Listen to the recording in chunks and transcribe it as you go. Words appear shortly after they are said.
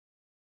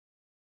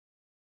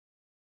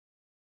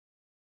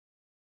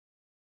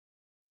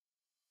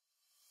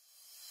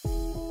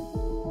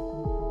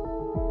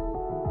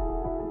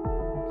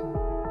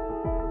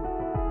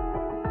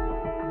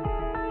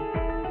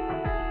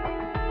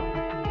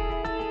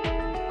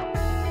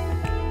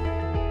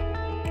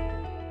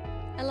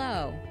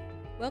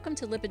Welcome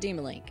to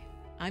Lipedema Link.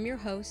 I'm your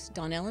host,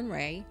 Ellen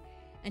Ray,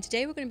 and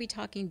today we're going to be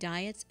talking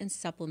diets and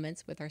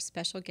supplements with our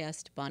special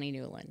guest, Bonnie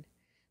Newlin.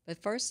 But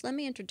first, let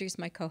me introduce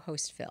my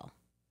co-host, Phil.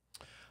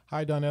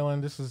 Hi,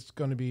 Ellen. This is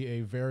going to be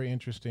a very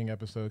interesting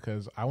episode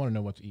because I want to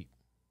know what to eat,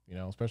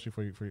 especially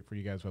for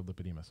you guys who have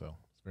lipedema. So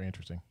it's very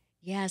interesting.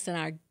 Yes, and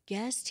our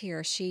guest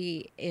here,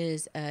 she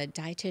is a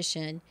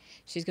dietitian.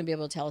 She's going to be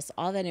able to tell us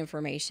all that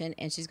information,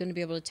 and she's going to be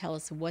able to tell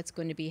us what's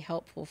going to be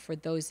helpful for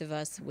those of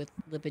us with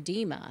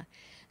lipedema.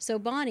 So,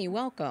 Bonnie,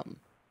 welcome.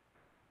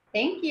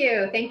 Thank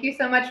you. Thank you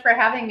so much for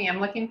having me. I'm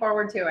looking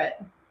forward to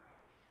it.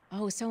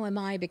 Oh, so am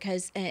I,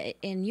 because,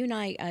 and you and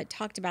I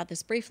talked about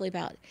this briefly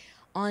about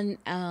on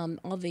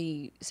all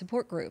the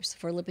support groups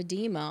for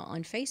lipedema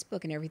on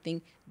Facebook and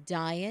everything.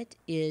 Diet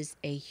is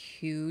a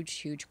huge,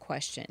 huge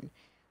question,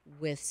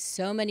 with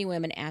so many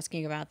women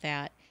asking about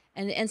that,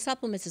 and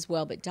supplements as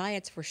well, but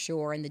diets for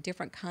sure, and the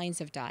different kinds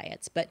of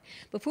diets. But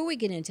before we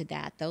get into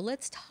that, though,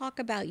 let's talk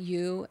about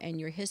you and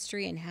your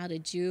history and how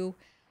did you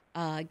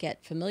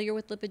get familiar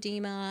with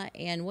lipedema,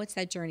 and what's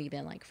that journey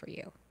been like for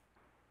you?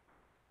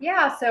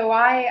 Yeah, so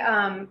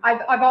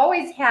I've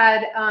always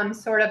had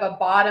sort of a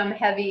bottom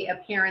heavy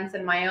appearance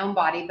in my own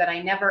body, but I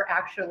never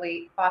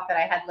actually thought that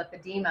I had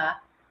lipedema.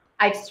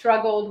 I've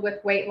struggled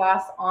with weight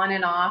loss on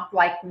and off,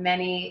 like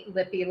many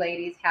lippy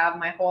ladies have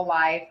my whole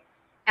life.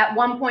 At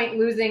one point,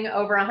 losing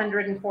over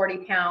 140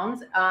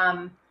 pounds,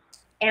 and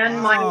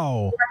my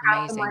lower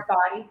half of my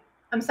body.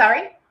 I'm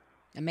sorry?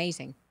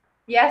 Amazing.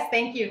 Yes,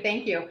 thank you,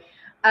 thank you.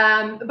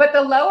 But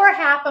the lower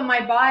half of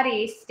my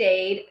body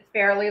stayed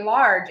fairly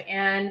large,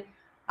 and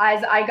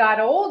as I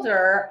got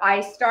older, I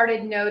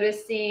started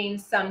noticing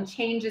some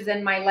changes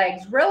in my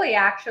legs. Really,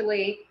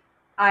 actually,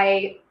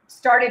 I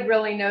started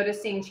really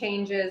noticing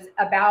changes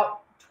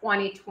about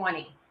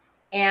 2020.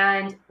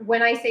 And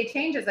when I say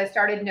changes, I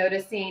started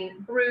noticing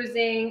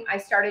bruising. I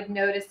started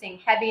noticing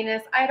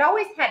heaviness. I had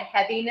always had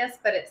heaviness,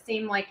 but it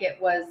seemed like it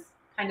was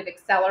kind of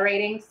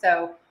accelerating.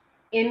 So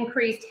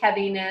increased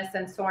heaviness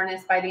and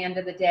soreness by the end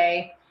of the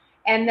day.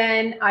 And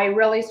then I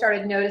really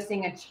started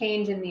noticing a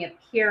change in the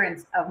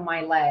appearance of my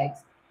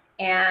legs.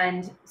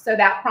 And so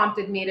that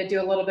prompted me to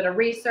do a little bit of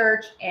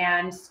research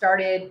and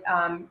started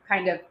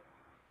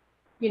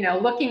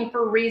looking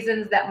for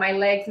reasons that my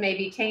legs may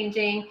be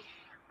changing.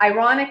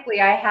 Ironically,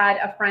 I had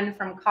a friend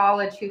from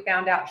college who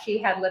found out she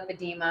had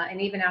lipedema.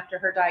 And even after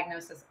her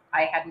diagnosis,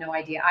 I had no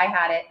idea I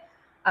had it.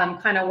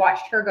 Kind of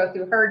watched her go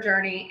through her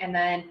journey, and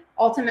then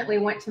ultimately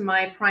went to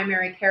my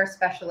primary care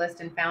specialist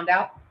and found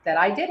out that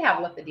I did have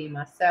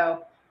lipedema.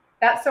 So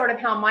that's sort of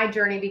how my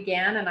journey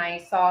began. And I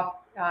saw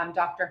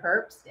Dr.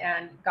 Herbst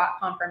and got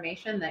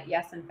confirmation that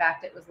yes, in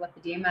fact, it was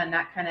lipedema. And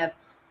that kind of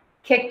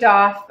kicked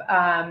off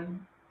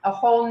a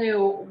whole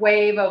new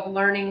wave of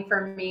learning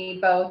for me,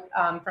 both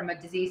from a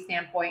disease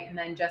standpoint and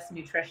then just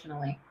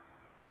nutritionally.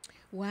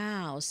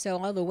 Wow.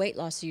 So all the weight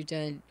loss you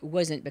did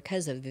wasn't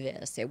because of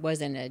this. It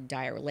wasn't a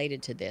diet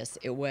related to this.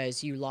 It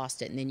was you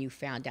lost it, and then you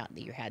found out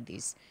that you had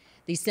these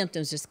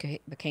symptoms just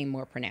became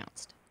more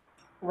pronounced.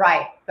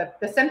 Right.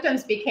 The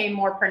symptoms became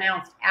more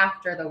pronounced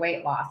after the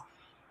weight loss.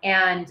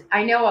 And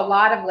I know a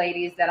lot of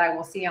ladies that I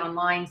will see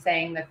online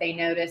saying that they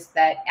notice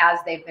that as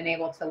they've been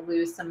able to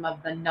lose some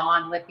of the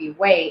non-lippy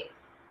weight,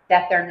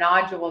 that their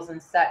nodules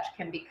and such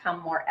can become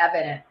more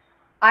evident.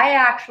 I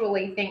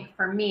actually think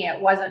for me, it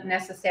wasn't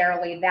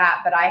necessarily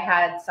that, but I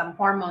had some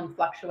hormone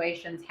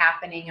fluctuations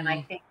happening. And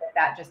I think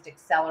that just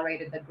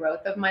accelerated the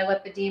growth of my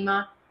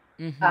lipedema.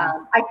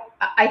 Mm-hmm.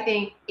 I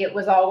think it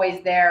was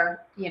always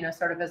there,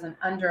 sort of as an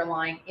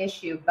underlying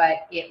issue,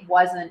 but it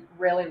wasn't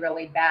really,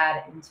 really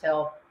bad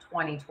until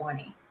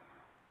 2020.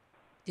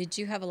 Did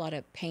you have a lot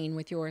of pain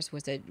with yours?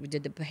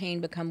 Did the pain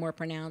become more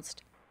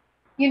pronounced?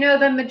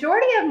 The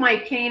majority of my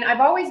pain, I've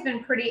always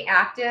been pretty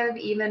active.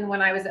 Even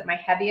when I was at my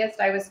heaviest,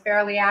 I was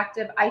fairly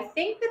active. I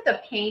think that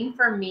the pain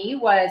for me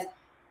was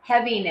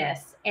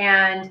heaviness.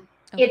 And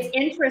it's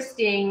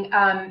interesting,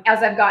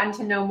 as I've gotten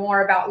to know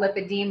more about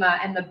lipedema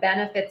and the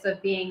benefits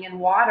of being in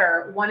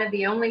water, one of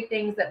the only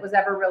things that was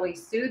ever really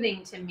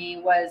soothing to me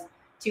was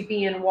to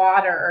be in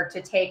water or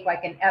to take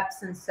like an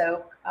Epsom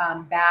soak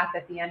bath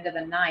at the end of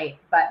the night.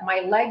 But my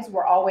legs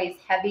were always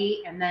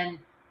heavy, and then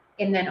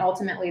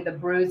ultimately the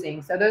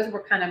bruising. So those were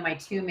kind of my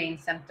two main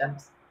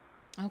symptoms.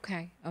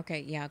 Okay.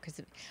 Yeah.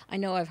 Because I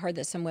know I've heard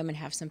that some women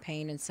have some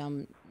pain and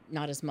some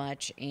not as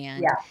much.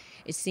 And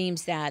it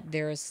seems that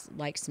there's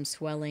like some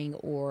swelling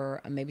or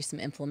maybe some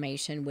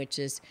inflammation, which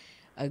is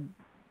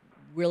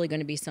really going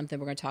to be something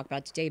we're going to talk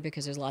about today,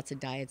 because there's lots of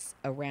diets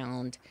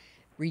around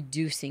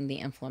reducing the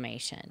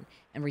inflammation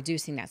and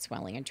reducing that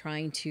swelling and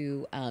trying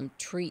to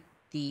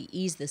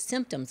ease the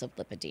symptoms of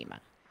lipedema.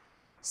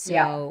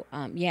 So,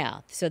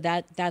 so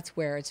that's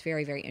where it's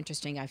very, very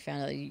interesting. I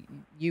found out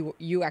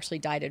you actually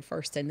dieted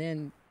first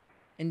and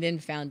then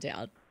found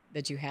out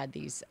that you had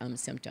these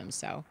symptoms.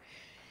 So,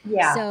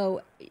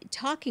 so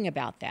talking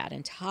about that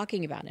and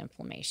talking about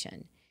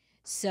inflammation.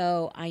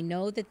 So I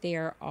know that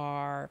there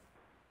are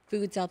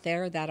foods out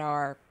there that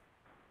are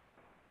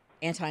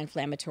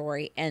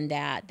anti-inflammatory, and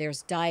that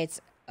there's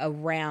diets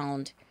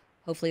around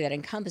hopefully that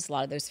encompass a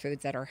lot of those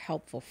foods that are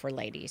helpful for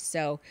ladies.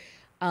 So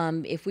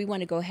if we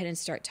want to go ahead and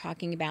start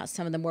talking about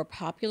some of the more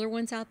popular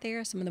ones out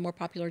there, some of the more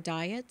popular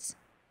diets.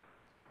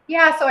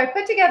 Yeah, so I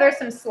put together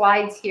some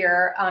slides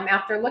here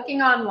after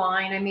looking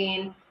online. I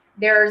mean,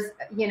 there's,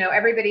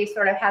 everybody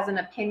sort of has an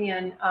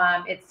opinion,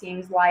 it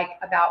seems like,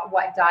 about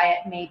what diet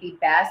may be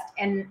best.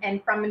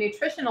 And from a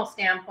nutritional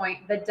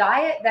standpoint, the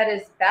diet that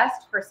is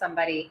best for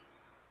somebody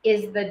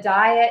is the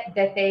diet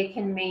that they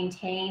can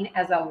maintain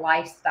as a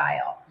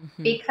lifestyle.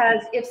 Mm-hmm.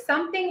 Because if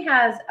something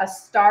has a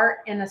start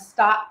and a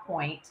stop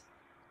point,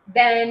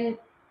 then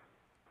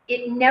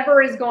it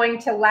never is going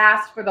to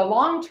last for the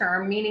long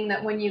term, meaning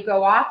that when you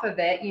go off of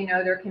it,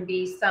 there can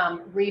be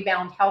some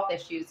rebound health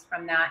issues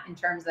from that in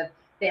terms of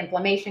the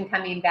inflammation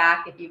coming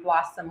back. If you've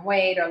lost some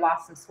weight or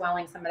lost some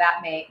swelling, some of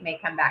that may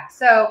come back.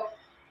 So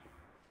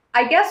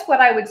I guess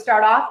what I would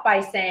start off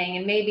by saying,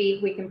 and maybe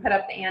we can put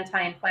up the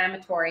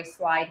anti-inflammatory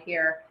slide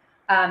here.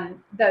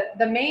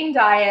 The main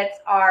diets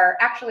are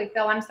actually,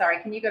 Phil, I'm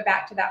sorry. Can you go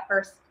back to that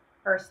first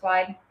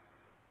slide?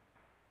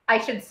 I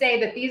should say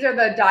that these are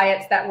the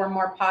diets that were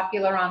more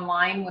popular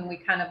online when we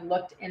kind of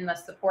looked in the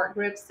support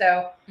groups.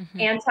 So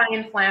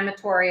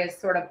anti-inflammatory is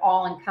sort of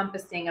all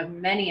encompassing of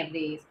many of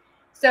these.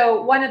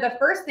 So one of the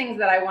first things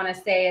that I want to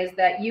say is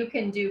that you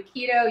can do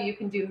keto, you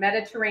can do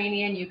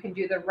Mediterranean, you can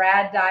do the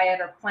RAD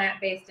diet or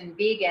plant-based and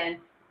vegan,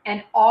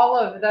 and all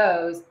of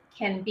those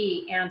can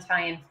be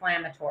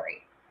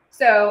anti-inflammatory.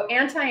 So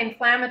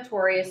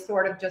anti-inflammatory is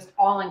sort of just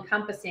all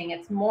encompassing.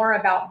 It's more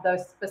about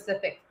those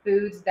specific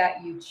foods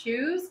that you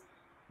choose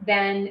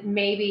than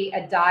maybe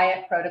a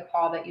diet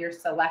protocol that you're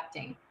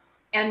selecting.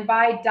 And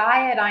by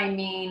diet, I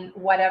mean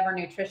whatever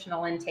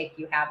nutritional intake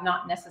you have,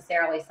 not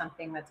necessarily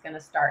something that's going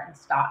to start and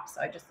stop.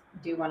 So I just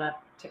do want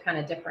to kind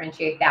of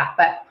differentiate that.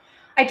 But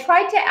I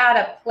tried to add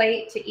a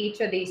plate to each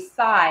of these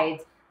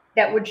sides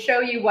that would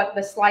show you what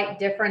the slight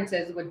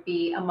differences would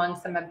be among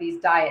some of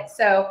these diets.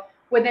 So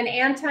with an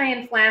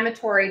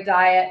anti-inflammatory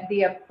diet,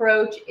 the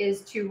approach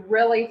is to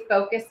really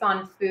focus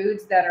on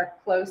foods that are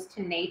close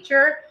to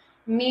nature,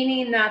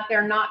 meaning that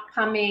they're not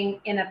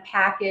coming in a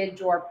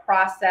package or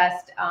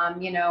processed,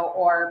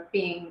 or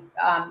being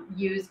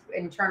used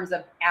in terms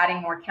of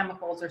adding more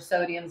chemicals or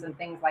sodiums and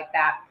things like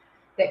that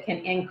can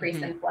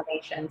increase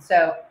inflammation.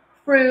 So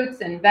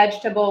fruits and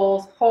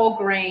vegetables, whole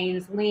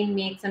grains, lean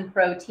meats and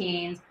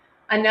proteins.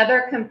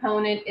 Another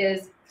component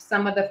is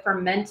some of the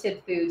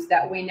fermented foods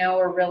that we know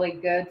are really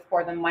good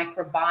for the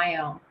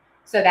microbiome.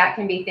 So that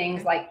can be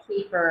things like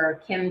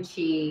kefir,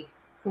 kimchi,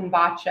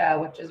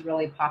 kombucha, which is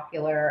really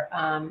popular,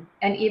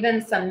 and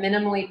even some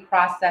minimally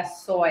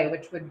processed soy,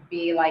 which would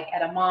be like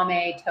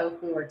edamame,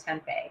 tofu, or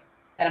tempeh.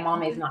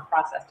 Edamame is not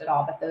processed at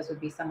all, but those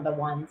would be some of the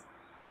ones.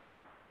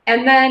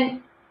 And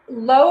then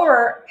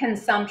lower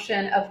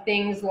consumption of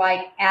things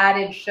like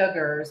added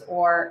sugars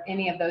or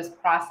any of those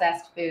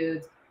processed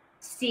foods,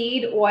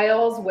 seed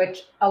oils,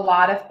 which a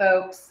lot of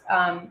folks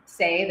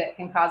say that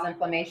can cause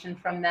inflammation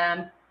from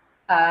them,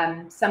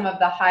 some of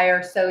the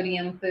higher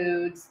sodium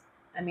foods,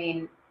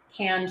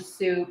 canned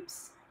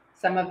soups,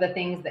 some of the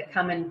things that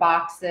come in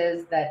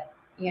boxes that,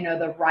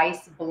 the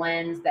rice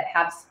blends that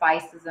have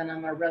spices in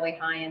them are really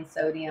high in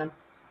sodium.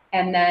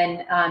 And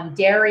then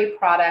dairy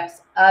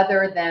products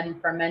other than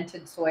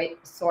fermented soy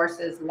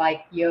sources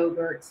like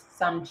yogurts,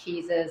 some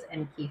cheeses,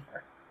 and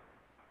kefir.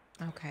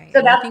 Okay.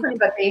 So that's kind of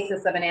the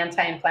basis of an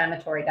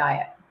anti-inflammatory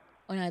diet.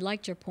 And I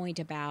liked your point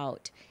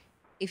about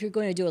if you're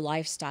going to do a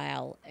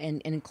lifestyle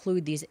and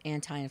include these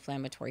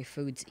anti-inflammatory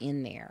foods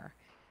in there,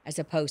 as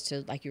opposed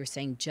to, like you were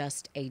saying,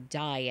 just a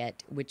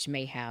diet, which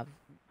may have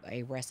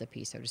a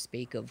recipe, so to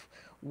speak, of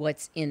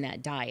what's in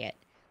that diet.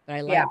 But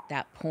I like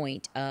that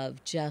point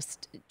of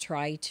just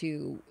try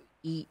to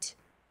eat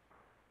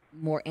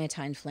more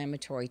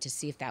anti-inflammatory to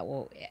see if that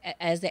will,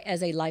 as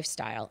a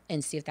lifestyle,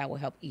 and see if that will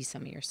help ease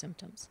some of your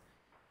symptoms.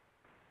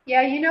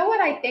 Yeah,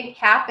 what I think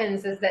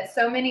happens is that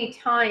so many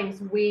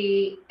times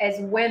we, as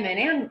women,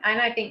 and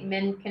I think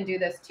men can do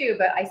this too,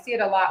 but I see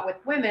it a lot with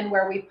women,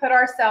 where we put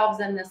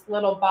ourselves in this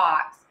little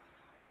box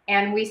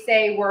and we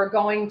say we're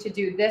going to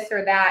do this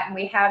or that, and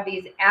we have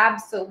these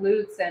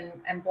absolutes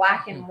and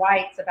black and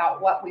whites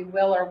about what we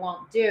will or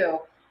won't do.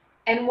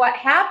 And what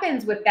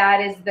happens with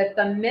that is that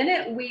the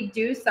minute we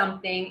do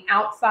something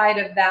outside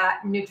of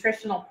that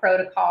nutritional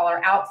protocol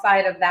or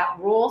outside of that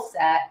rule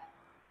set,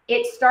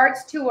 it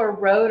starts to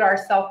erode our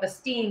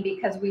self-esteem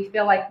because we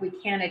feel like we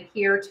can't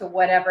adhere to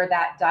whatever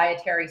that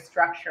dietary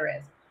structure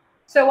is.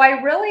 So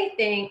I really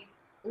think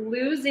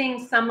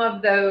losing some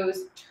of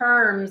those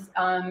terms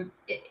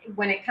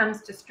when it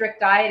comes to strict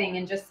dieting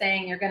and just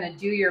saying you're going to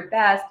do your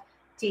best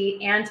to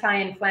eat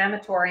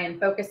anti-inflammatory and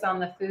focus on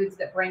the foods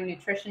that bring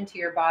nutrition to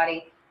your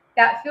body,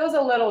 that feels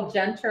a little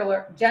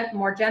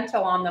more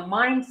gentle on the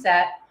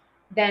mindset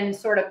than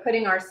sort of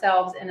putting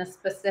ourselves in a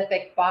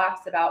specific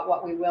box about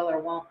what we will or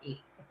won't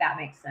eat. That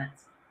makes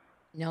sense.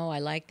 No, I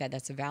like that.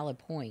 That's a valid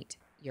point.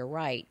 You're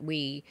right.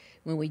 When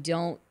we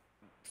don't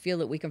feel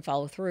that we can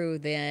follow through,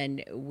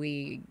 then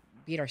we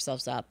beat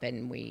ourselves up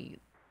and we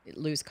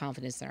lose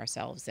confidence in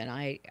ourselves. And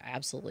I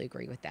absolutely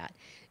agree with that.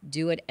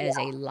 Do it as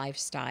a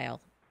lifestyle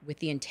with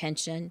the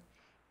intention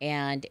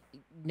and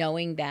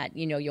knowing that,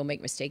 you know, you'll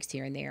make mistakes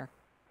here and there.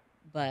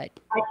 But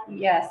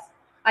yes.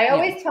 I you know,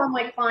 always tell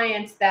my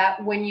clients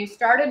that when you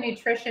start a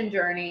nutrition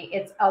journey,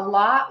 it's a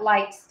lot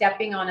like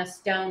stepping on a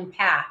stone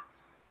path.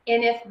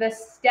 And if the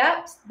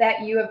steps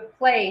that you have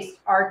placed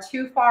are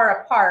too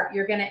far apart,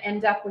 you're going to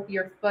end up with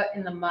your foot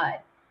in the mud.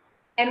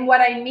 And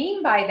what I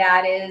mean by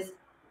that is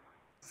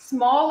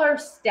smaller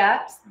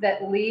steps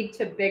that lead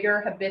to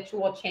bigger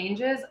habitual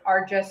changes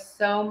are just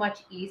so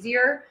much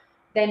easier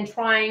than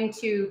trying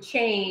to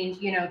change,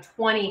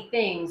 20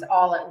 things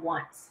all at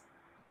once.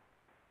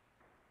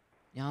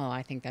 no,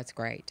 I think that's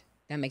great.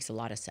 That makes a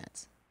lot of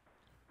sense.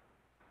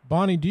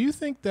 Bonnie, do you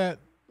think that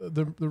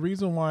the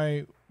reason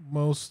why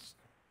most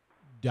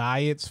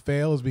diets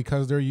fail is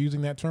because they're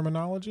using that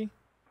terminology?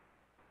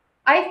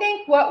 I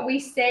think what we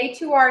say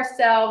to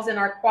ourselves in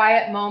our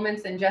quiet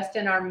moments and just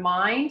in our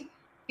mind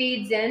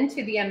feeds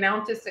into the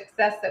amount of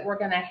success that we're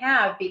going to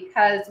have,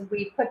 because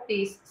we put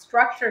these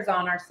structures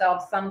on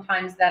ourselves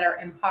sometimes that are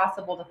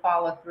impossible to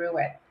follow through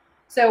with.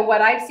 So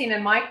what I've seen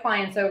in my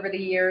clients over the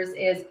years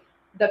is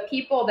the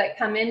people that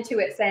come into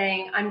it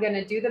saying, I'm going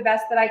to do the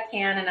best that I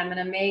can, and I'm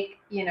going to make,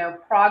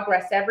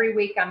 progress every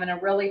week. I'm going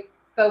to really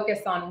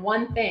focus on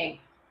one thing,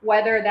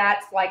 whether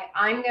that's like,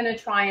 I'm going to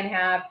try and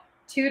have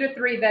 2 to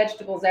 3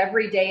 vegetables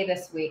every day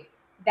this week.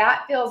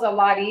 That feels a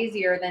lot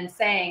easier than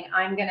saying,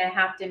 I'm going to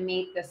have to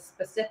meet the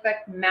specific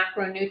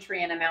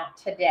macronutrient amount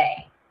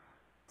today.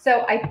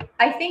 So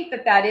I think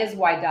that is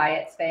why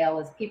diets fail,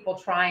 is people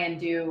try and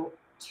do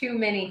too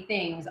many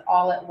things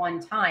all at one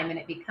time, and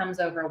it becomes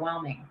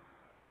overwhelming.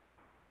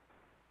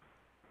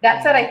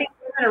 That said, I think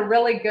women are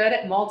really good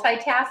at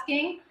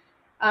multitasking.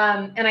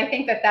 And I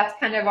think that's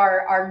kind of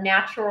our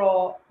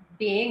natural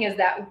being, is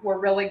that we're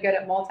really good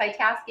at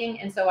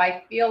multitasking. And so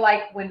I feel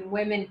like when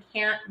women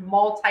can't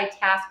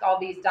multitask all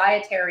these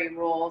dietary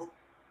rules,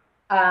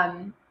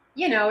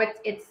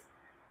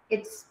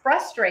 it's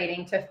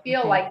frustrating to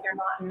feel like you're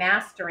not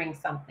mastering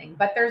something.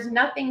 But there's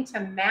nothing to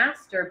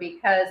master,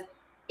 because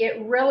it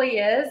really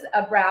is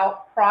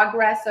about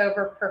progress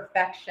over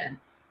perfection.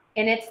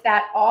 And it's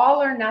that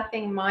all or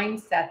nothing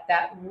mindset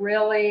that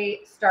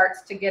really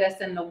starts to get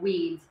us in the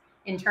weeds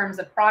in terms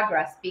of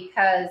progress,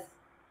 because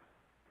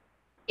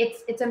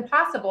it's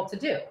impossible to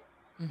do,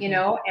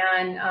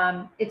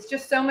 and it's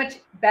just so much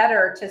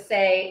better to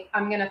say,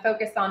 I'm going to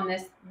focus on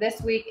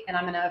this week, and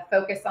I'm going to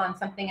focus on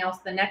something else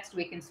the next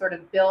week, and sort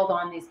of build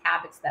on these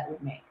habits that we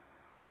make.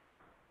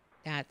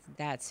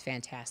 That's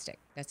fantastic.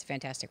 That's a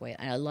fantastic way.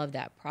 And I love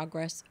that,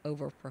 progress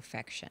over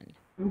perfection.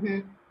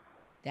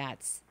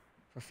 That's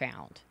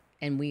profound.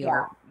 And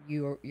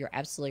you're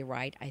absolutely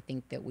right. I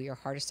think that we are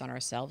hardest on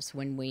ourselves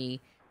when we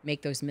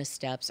make those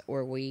missteps,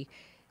 or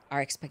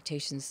our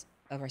expectations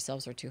of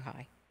ourselves are too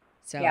high.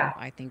 So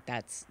I think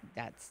that's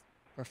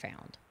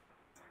profound.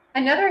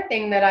 Another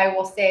thing that I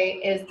will say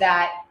is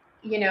that,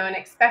 and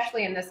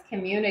especially in this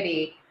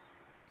community,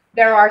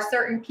 there are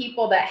certain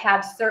people that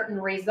have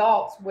certain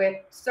results with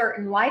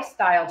certain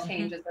lifestyle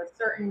changes or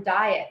certain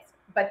diets.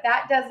 But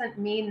that doesn't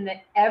mean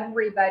that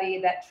everybody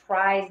that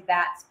tries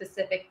that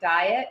specific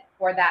diet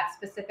or that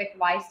specific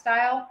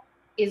lifestyle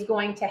is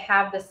going to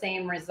have the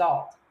same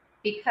result,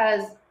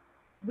 because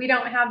we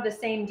don't have the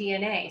same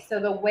DNA. So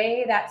the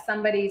way that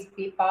somebody's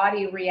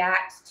body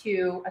reacts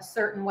to a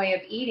certain way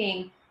of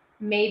eating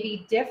may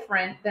be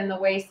different than the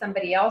way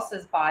somebody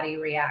else's body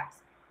reacts.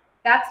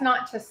 That's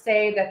not to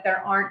say that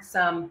there aren't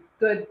some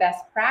good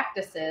best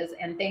practices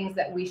and things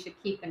that we should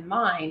keep in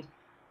mind.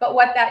 But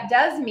what that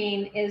does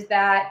mean is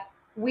that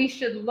we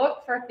should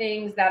look for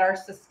things that are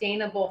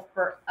sustainable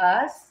for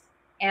us,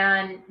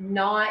 and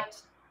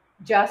not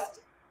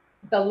just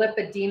the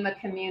lipedema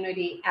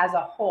community as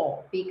a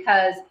whole.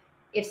 Because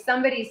if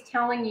somebody's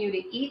telling you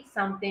to eat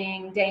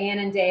something day in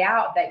and day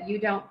out that you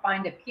don't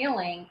find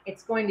appealing,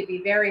 it's going to be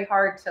very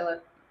hard to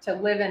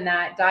live in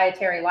that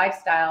dietary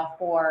lifestyle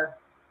for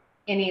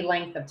any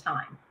length of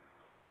time.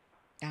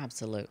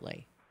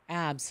 Absolutely.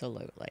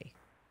 Absolutely.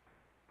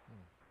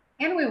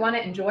 And we want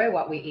to enjoy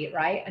what we eat,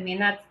 right? I mean,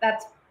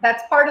 that's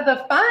part of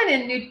the fun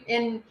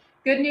in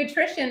good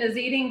nutrition, is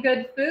eating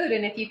good food.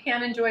 And if you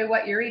can't enjoy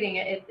what you're eating,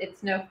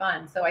 it's no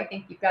fun. So I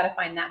think you've got to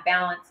find that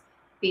balance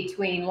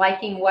between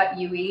liking what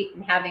you eat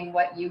and having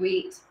what you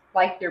eat,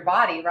 like your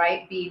body,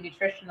 right, be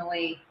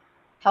nutritionally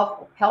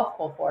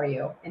helpful for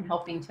you in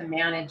helping to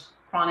manage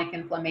chronic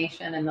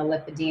inflammation and the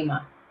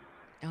lipedema.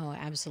 Oh,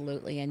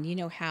 absolutely. And you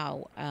know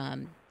how,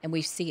 and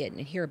we see it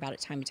and hear about it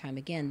time and time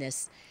again,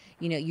 this,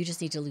 you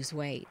just need to lose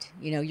weight.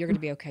 You're going to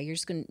be okay. You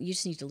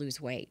just need to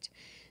lose weight.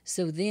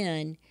 So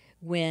then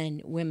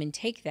when women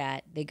take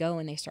that, they go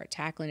and they start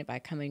tackling it by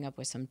coming up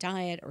with some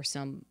diet or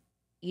some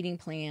eating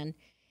plan.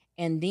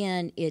 And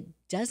then it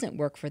doesn't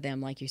work for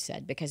them, like you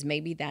said, because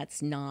maybe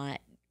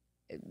doesn't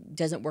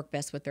work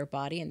best with their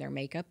body and their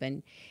makeup,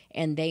 and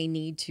they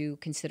need to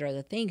consider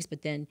other things.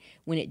 But then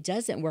when it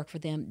doesn't work for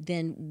them,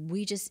 then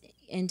we just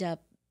end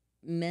up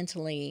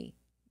mentally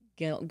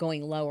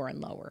going lower and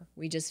lower.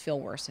 We just feel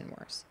worse and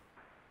worse.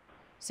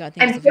 So I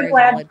think it's a very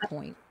valid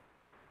point.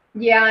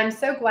 Yeah, I'm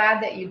so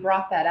glad that you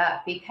brought that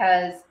up,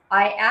 because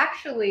I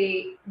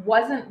actually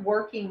wasn't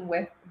working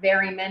with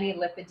very many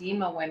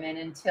lipedema women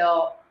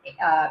until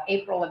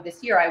April of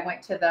this year. I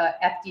went to the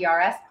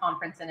FDRS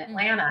conference in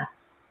Atlanta,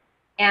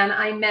 and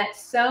I met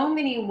so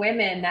many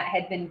women that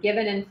had been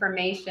given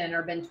information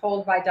or been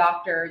told by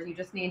doctors, you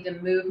just need to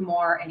move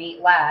more and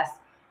eat less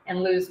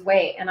and lose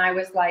weight. And I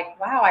was like,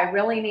 wow, I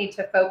really need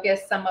to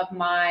focus some of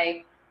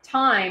my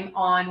time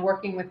on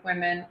working with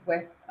women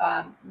with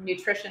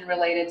nutrition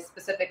related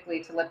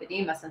specifically to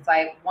lipedema, since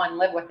I, one,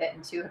 live with it,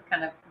 and two, have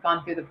kind of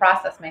gone through the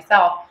process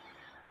myself.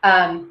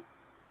 Um,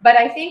 but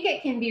I think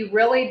it can be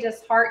really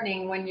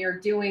disheartening when you're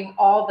doing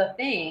all the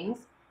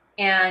things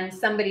and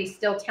somebody's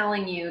still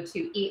telling you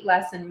to eat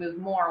less and move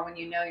more when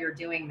you know you're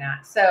doing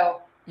that.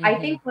 So I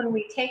think when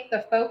we take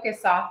the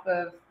focus off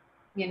of,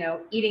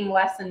 eating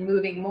less and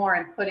moving more,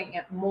 and putting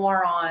it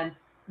more on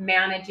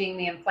managing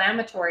the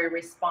inflammatory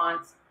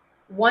response,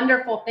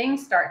 wonderful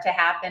things start to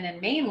happen.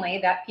 And mainly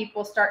that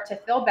people start to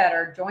feel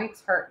better,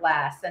 joints hurt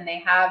less, and they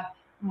have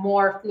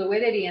more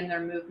fluidity in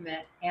their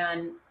movement.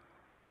 And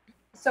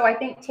so I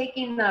think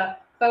taking the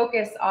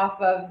focus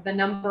off of the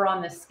number on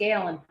the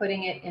scale and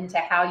putting it into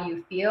how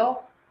you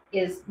feel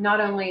is not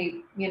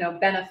only,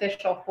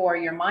 beneficial for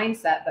your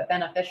mindset, but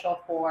beneficial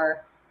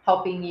for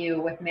helping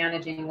you with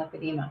managing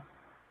lipedema.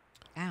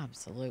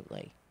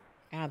 Absolutely.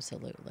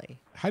 Absolutely.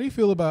 How do you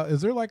feel about,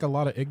 is there like a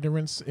lot of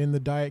ignorance in the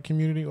diet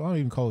community? Well, I don't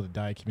even call it a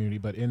diet community,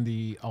 but in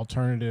the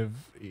alternative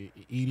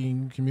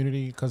eating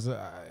community? Because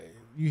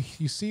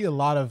you see a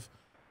lot of,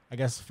 I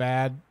guess,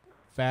 fad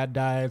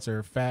diets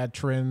or fad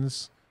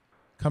trends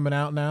coming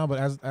out now.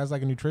 But as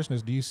like a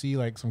nutritionist, do you see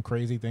like some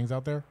crazy things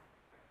out there?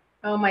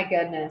 Oh my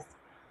goodness.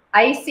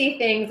 I see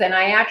things, and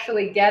I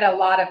actually get a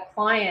lot of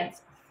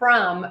clients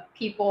from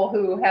people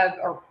who have,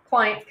 or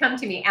clients come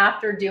to me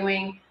after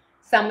doing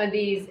some of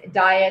these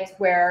diets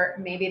where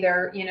maybe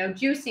they're,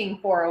 juicing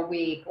for a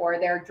week, or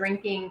they're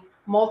drinking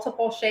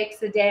multiple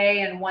shakes a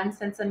day and one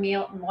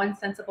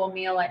sensible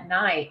meal at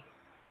night.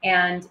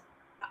 And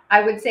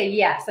I would say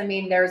yes. I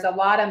mean, there's a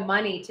lot of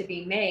money to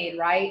be made,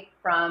 right,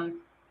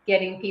 from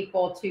getting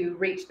people to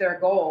reach their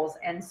goals.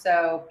 And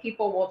so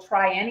people will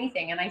try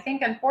anything. And I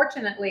think,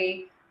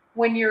 unfortunately,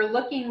 when you're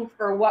looking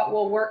for what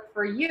will work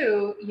for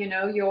you,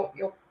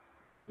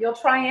 you'll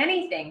try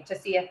anything to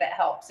see if it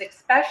helps,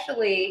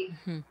 especially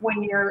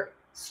when you're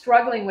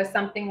struggling with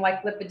something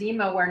like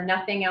lipedema where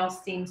nothing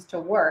else seems to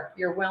work.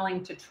 You're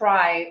willing to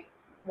try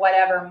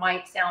whatever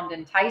might sound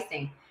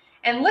enticing.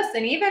 And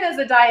listen, even as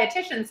a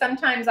dietitian,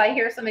 sometimes I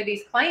hear some of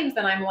these claims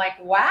and I'm like,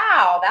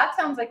 wow, that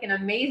sounds like an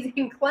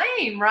amazing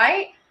claim,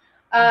 right?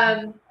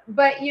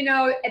 But,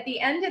 at the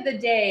end of the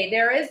day,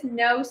 there is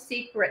no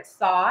secret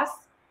sauce,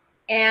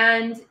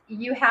 and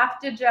you have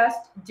to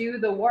just do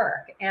the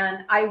work.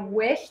 And I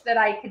wish that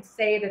I could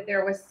say that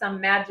there was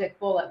some magic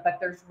bullet, but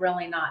there's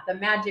really not. The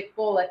magic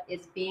bullet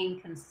is being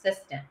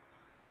consistent.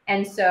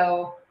 And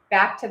so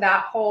back to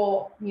that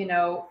whole,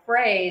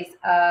 phrase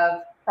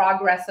of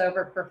progress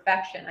over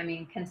perfection. I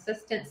mean,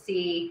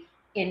 consistency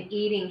in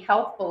eating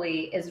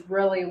healthfully is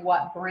really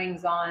what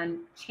brings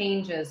on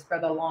changes for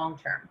the long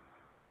term.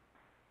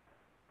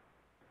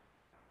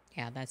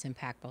 Yeah, that's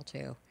impactful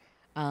too.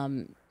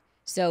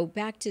 So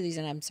back to these,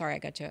 and I'm sorry I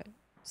got you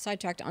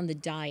sidetracked on the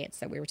diets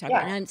that we were talking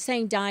about. And I'm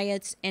saying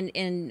diets and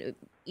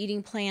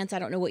eating plans, I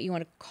don't know what you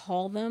want to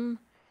call them,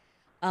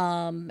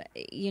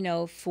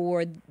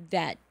 for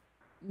that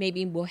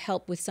maybe will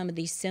help with some of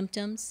these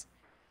symptoms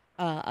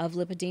of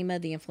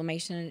lipedema, the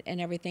inflammation and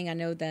everything. I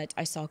know that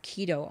I saw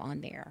keto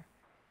on there.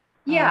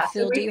 Yeah.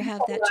 Phil, do you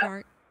have that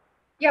chart?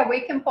 Yeah,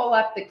 we can pull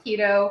up the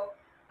keto.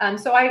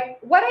 So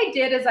what I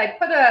did is I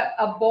put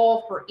a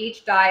bowl for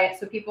each diet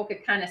so people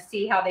could kind of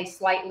see how they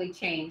slightly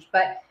change.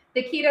 But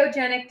the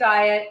ketogenic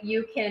diet,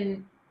 you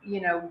can,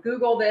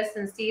 Google this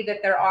and see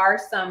that there are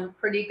some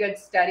pretty good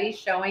studies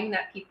showing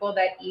that people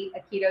that eat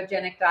a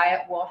ketogenic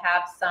diet will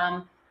have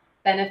some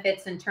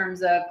benefits in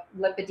terms of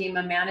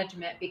lipedema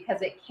management,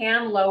 because it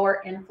can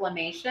lower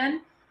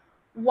inflammation.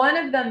 One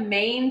of the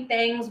main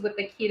things with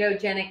the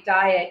ketogenic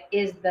diet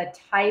is the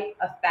type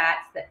of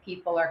fats that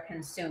people are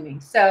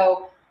consuming.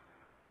 So,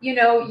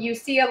 you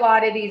see a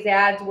lot of these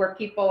ads where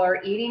people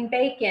are eating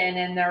bacon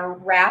and they're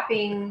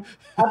wrapping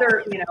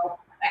other,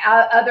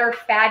 other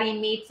fatty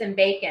meats in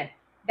bacon.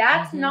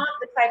 That's not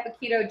the type of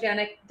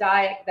ketogenic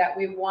diet that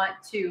we want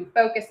to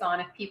focus on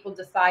if people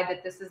decide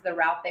that this is the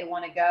route they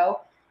want to go.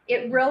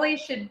 It really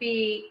should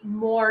be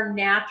more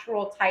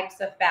natural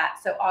types of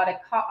fats. So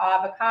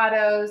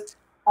avocados,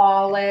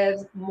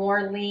 olives,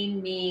 more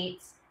lean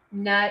meats,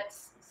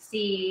 nuts,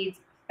 seeds,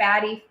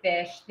 fatty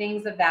fish,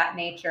 things of that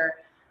nature.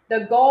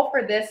 The goal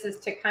for this is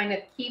to kind of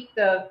keep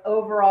the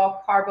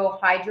overall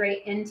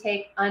carbohydrate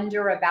intake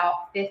under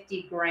about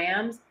 50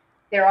 grams.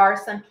 There are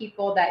some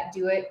people that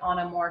do it on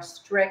a more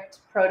strict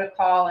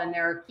protocol, and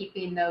they're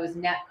keeping those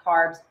net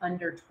carbs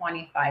under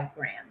 25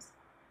 grams.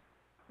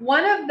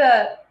 One of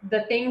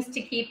the things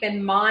to keep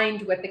in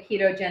mind with the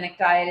ketogenic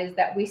diet is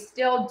that we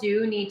still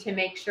do need to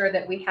make sure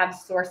that we have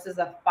sources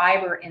of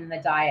fiber in the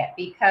diet,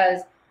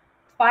 because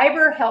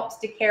fiber helps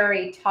to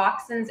carry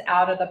toxins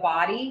out of the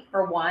body,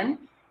 for one.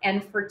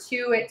 And for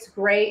two, it's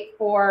great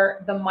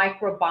for the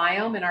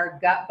microbiome and our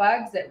gut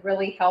bugs. It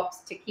really helps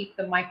to keep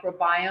the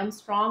microbiome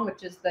strong,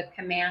 which is the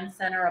command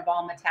center of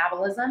all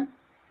metabolism.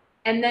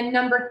 And then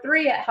number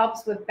three, it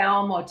helps with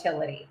bowel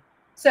motility.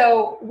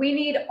 So we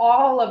need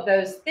all of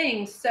those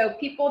things. So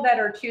people that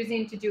are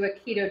choosing to do a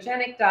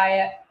ketogenic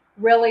diet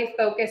really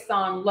focus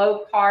on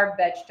low carb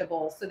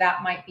vegetables. So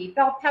that might be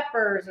bell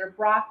peppers or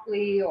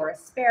broccoli or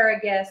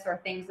asparagus or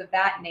things of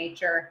that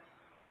nature.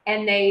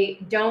 And they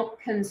don't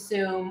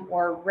consume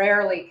or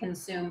rarely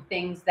consume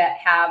things that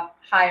have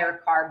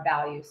higher carb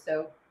values.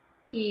 So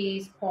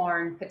peas,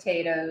 corn,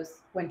 potatoes,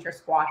 winter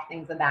squash,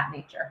 things of that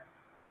nature.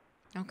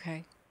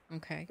 Okay.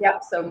 Okay.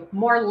 Yep. So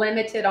more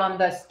limited on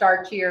the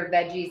starchier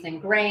veggies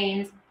and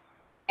grains,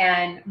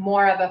 and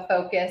more of a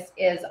focus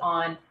is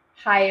on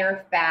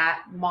higher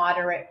fat,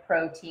 moderate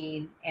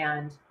protein,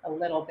 and a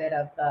little bit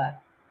of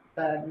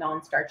the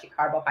non-starchy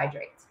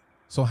carbohydrates.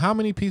 So how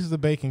many pieces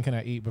of bacon can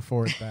I eat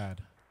before it's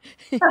bad?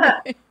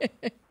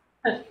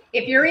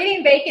 If you're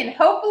eating bacon,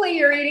 hopefully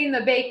you're eating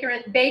the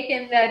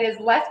bacon that is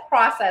less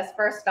processed,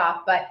 first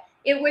off, but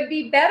it would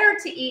be better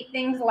to eat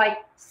things like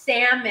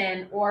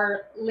salmon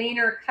or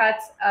leaner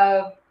cuts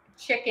of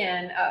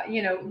chicken,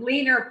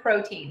 leaner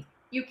proteins.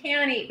 You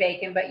can eat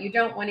bacon, but you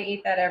don't want to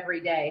eat that every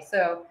day.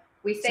 So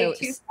we say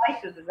 2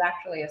 slices is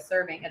actually a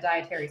serving, a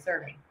dietary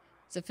serving.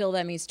 So Phil,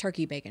 that means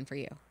turkey bacon for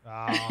you.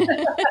 I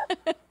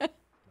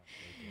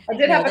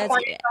did have a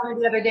client tell me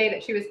the other day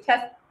that she was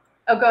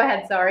Oh, go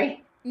ahead.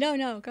 Sorry.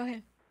 No, go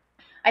ahead.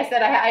 I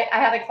said I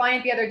had a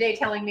client the other day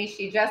telling me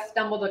she just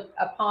stumbled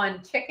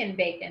upon chicken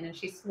bacon and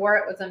she swore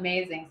it was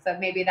amazing. So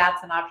maybe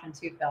that's an option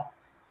too, Phil.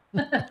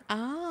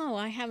 Oh,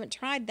 I haven't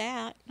tried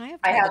that. I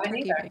haven't tried the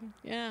turkey either. bacon.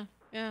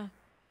 Yeah.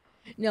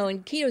 No,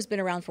 and keto's been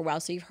around for a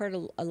while, so you've heard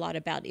a lot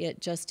about it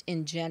just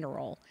in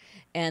general.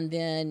 And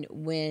then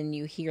when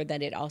you hear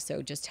that it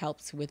also just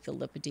helps with the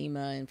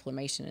lipedema,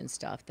 inflammation and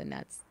stuff, then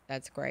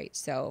that's great.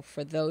 So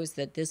for those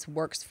that this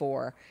works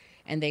for,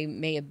 and they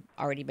may have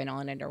already been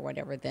on it or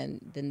whatever, then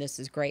this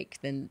is great.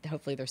 Then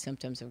hopefully their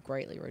symptoms have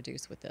greatly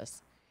reduced with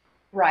this.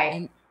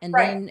 Right.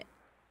 And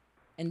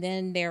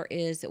then there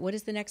is, what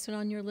is the next one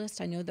on your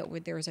list? I know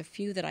that there's a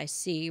few that I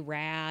see,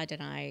 RAD,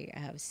 and I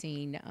have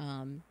seen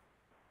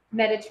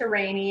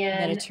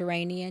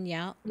Mediterranean.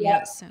 Yeah.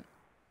 Yep.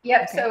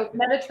 Okay. So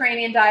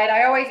Mediterranean diet.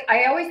 I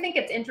always think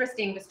it's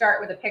interesting to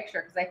start with a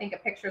picture, because I think a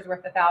picture is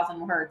worth 1,000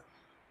 words.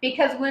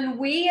 Because when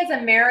we as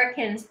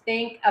Americans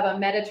think of a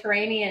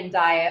Mediterranean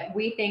diet,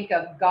 we think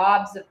of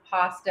gobs of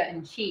pasta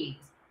and cheese.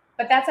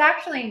 But that's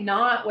actually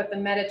not what the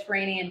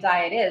Mediterranean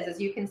diet is. As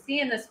you can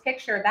see in this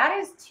picture, that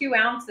is 2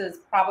 ounces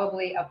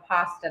probably of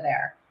pasta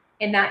there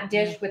in that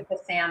dish with the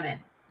salmon.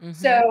 Mm-hmm.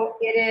 So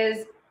it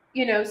is,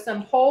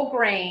 some whole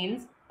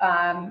grains,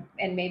 and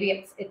maybe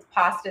it's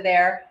pasta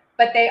there.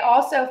 But they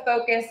also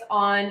focus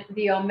on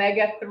the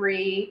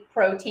omega-3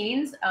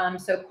 proteins,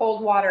 so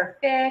cold water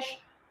fish,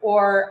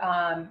 or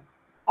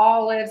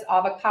olives,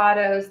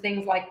 avocados,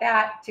 things like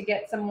that, to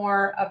get some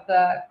more of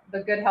the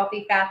good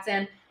healthy fats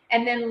in.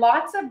 And then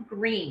lots of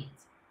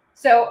greens.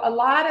 So a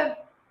lot of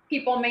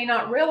people may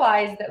not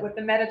realize that with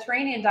the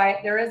Mediterranean diet,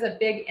 there is a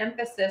big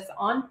emphasis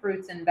on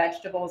fruits and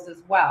vegetables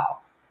as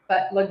well.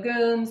 But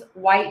legumes,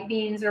 white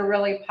beans are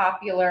really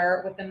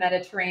popular with the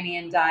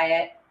Mediterranean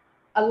diet.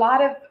 A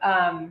lot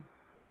of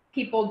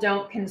people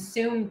don't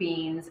consume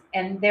beans,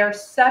 and they're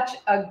such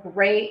a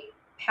great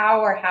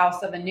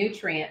powerhouse of a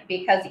nutrient,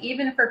 because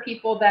even for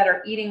people that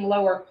are eating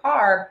lower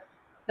carb,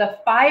 the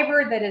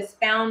fiber that is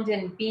found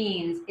in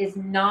beans is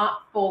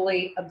not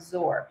fully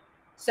absorbed.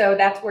 So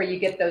that's where you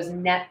get those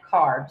net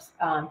carbs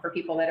for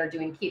people that are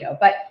doing keto.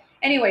 But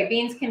anyway,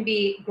 beans can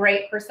be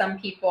great for some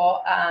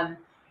people.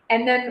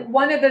 And then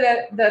one of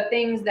the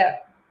things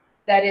that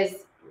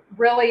is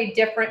really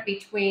different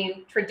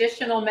between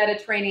traditional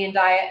Mediterranean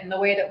diet and the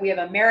way that we have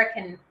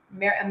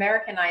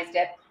Americanized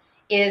it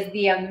is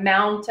the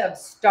amount of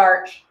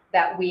starch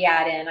that we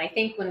add in. I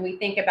think when we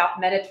think about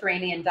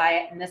Mediterranean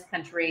diet in this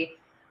country,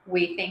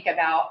 we think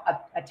about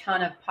a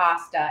ton of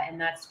pasta, and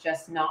that's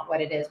just not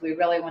what it is. We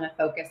really want to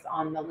focus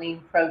on the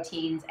lean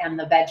proteins and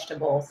the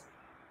vegetables,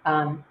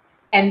 and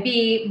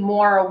be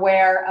more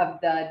aware of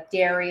the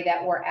dairy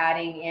that we're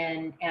adding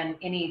in and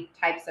any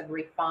types of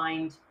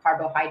refined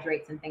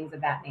carbohydrates and things of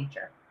that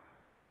nature.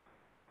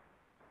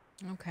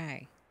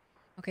 Okay.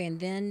 And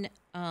then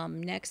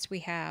next we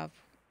have,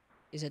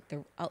 is it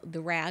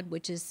the RAD,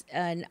 which is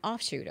an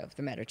offshoot of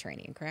the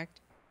Mediterranean,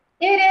 correct?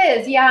 It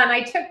is, yeah. And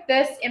I took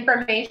this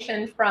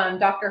information from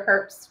Dr.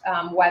 Herp's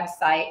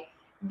website.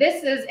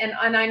 This is,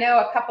 and I know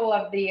a couple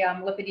of the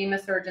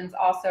lipedema surgeons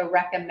also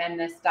recommend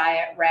this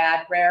diet,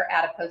 RAD, rare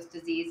adipose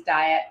disease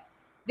diet.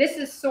 This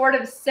is sort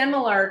of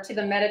similar to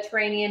the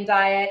Mediterranean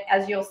diet,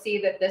 as you'll see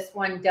that this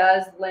one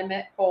does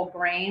limit whole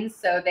grains.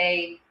 So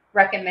they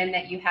recommend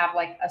that you have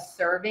like a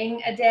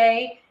serving a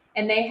day,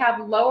 and they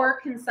have lower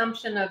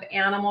consumption of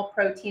animal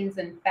proteins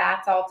and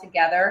fats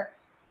altogether.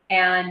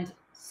 And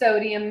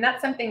sodium,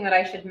 that's something that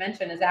I should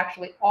mention, is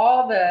actually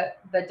all the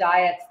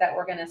diets that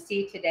we're going to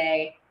see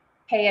today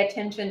pay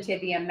attention to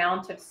the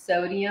amount of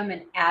sodium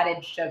and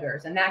added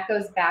sugars. And that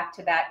goes back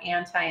to that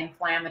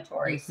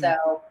anti-inflammatory.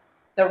 So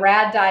the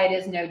RAD diet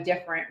is no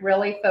different,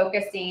 really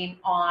focusing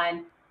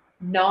on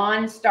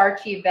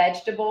non-starchy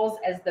vegetables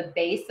as the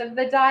base of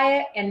the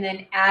diet, and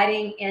then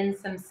adding in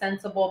some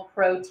sensible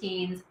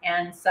proteins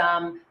and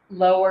some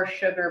lower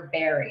sugar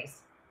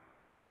berries.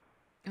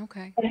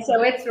 Okay. And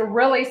so it's a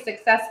really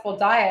successful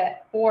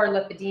diet for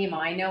lipedema.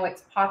 I know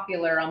it's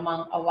popular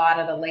among a lot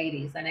of the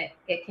ladies, and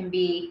it can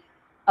be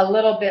a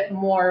little bit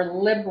more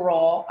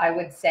liberal, I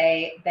would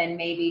say, than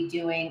maybe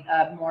doing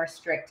a more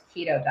strict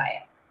keto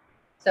diet.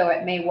 So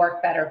it may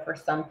work better for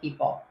some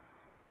people.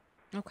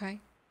 Okay.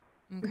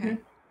 Okay.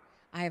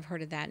 I have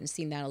heard of that and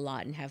seen that a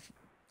lot, and have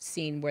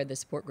seen where the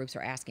support groups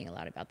are asking a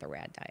lot about the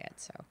RAD diet.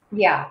 So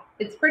yeah,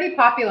 it's pretty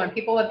popular and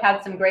people have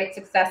had some great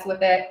success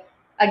with it.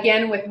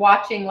 Again, with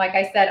watching, like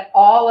I said,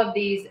 all of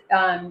these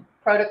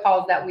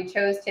protocols that we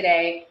chose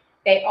today,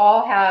 they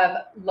all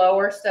have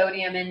lower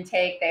sodium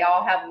intake. They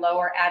all have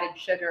lower added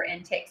sugar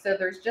intake. So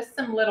there's just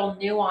some little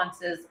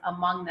nuances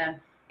among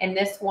them. And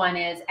this one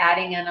is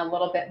adding in a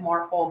little bit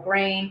more whole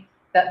grain,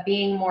 but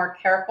being more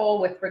careful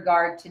with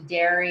regard to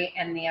dairy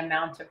and the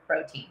amount of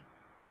protein,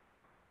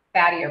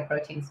 fattier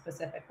protein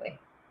specifically.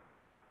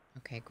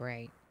 okay,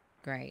 great.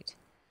 Great.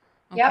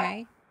 Yep.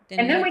 Okay.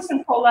 And then we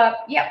can pull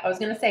up, I was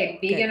going to say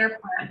vegan or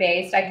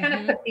plant-based. I kind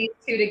of put these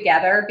two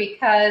together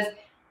because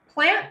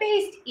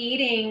plant-based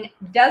eating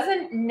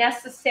doesn't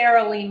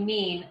necessarily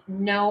mean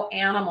no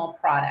animal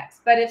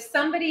products. But if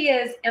somebody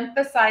is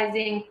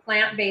emphasizing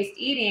plant-based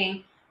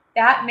eating,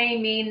 that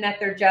may mean that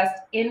they're just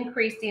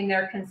increasing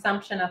their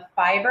consumption of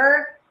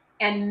fiber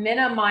and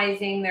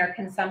minimizing their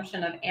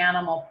consumption of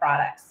animal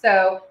products.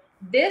 So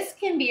this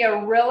can be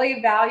a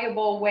really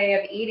valuable way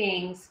of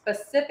eating,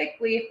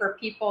 specifically for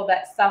people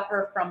that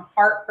suffer from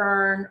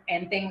heartburn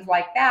and things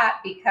like that,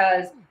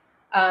 because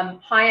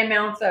high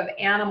amounts of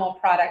animal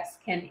products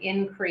can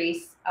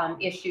increase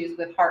issues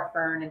with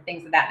heartburn and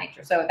things of that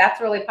nature. So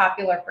that's really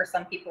popular for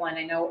some people. And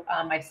I know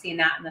I've seen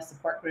that in the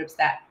support groups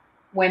that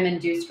women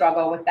do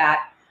struggle with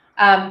that.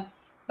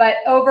 But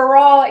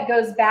overall, it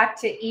goes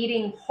back to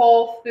eating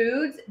whole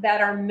foods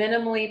that are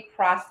minimally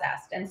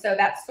processed. And so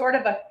that's sort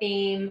of a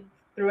theme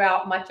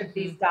throughout much of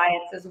these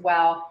diets as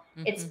well.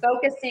 It's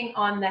focusing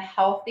on the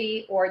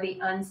healthy or the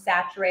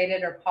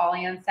unsaturated or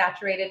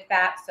polyunsaturated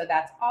fats. So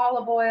that's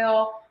olive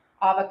oil,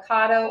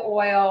 avocado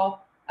oil,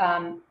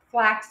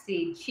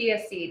 flaxseed,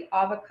 chia seed,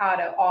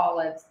 avocado,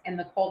 olives, and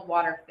the cold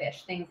water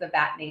fish, things of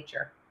that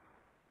nature.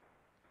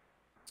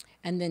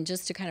 And then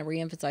just to kind of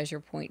reemphasize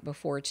your point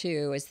before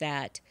too, is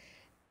that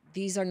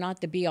these are not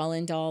the be all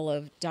end all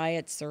of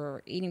diets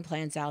or eating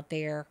plans out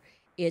there.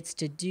 It's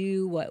to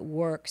do what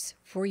works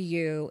for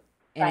you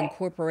and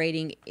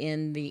incorporating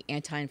in the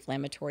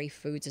anti-inflammatory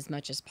foods as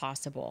much as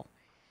possible.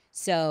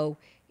 So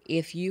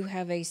if you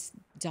have a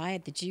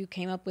diet that you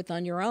came up with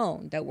on your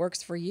own that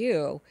works for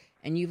you,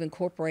 and you've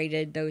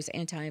incorporated those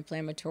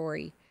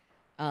anti-inflammatory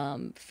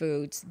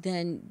foods,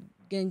 then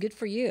good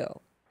for you.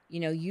 You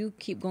know, you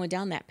keep going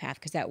down that path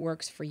because that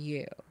works for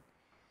you.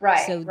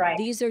 Right. So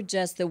these are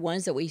just the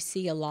ones that we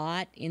see a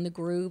lot in the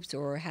groups,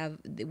 or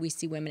we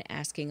see women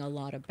asking a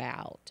lot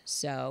about.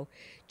 So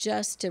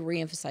just to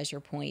reemphasize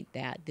your point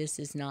that this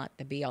is not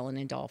the be all and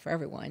end all for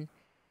everyone.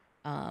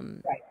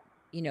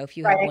 You know, if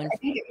you have one, I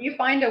think if you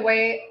find a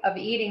way of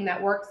eating that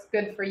works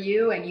good for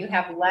you and you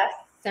have less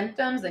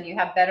symptoms and you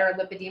have better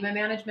lipedema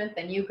management,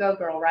 then you go,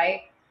 girl,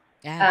 right?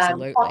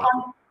 Absolutely.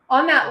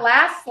 On that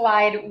last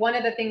slide, one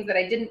of the things that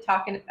I didn't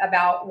talk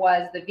about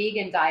was the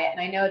vegan diet. And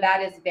I know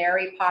that is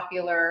very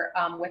popular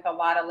with a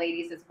lot of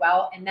ladies as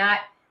well. And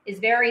that is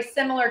very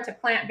similar to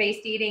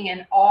plant-based eating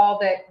and all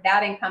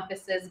that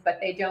encompasses,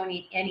 but they don't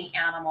eat any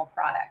animal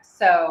products.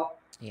 So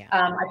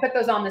I put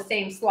those on the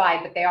same slide,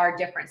 but they are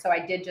different. So I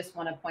did just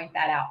want to point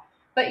that out.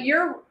 But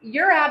you're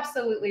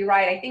absolutely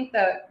right. I think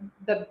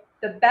the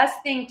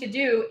best thing to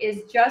do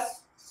is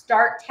just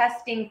start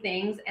testing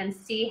things and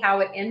see how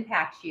it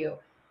impacts you.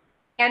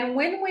 And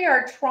when we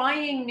are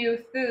trying new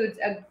foods,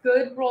 a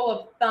good rule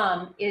of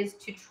thumb is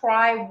to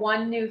try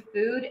one new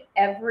food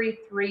every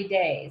 3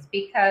 days,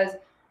 because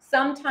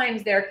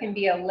sometimes there can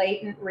be a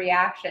latent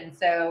reaction.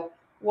 So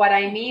what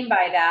I mean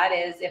by that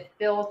is if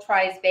Phil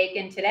tries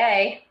bacon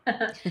today,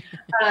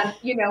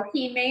 you know,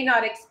 he may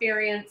not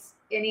experience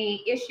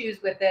any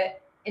issues with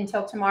it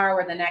until tomorrow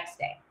or the next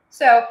day.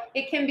 So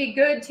it can be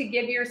good to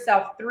give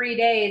yourself 3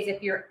 days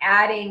if you're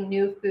adding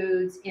new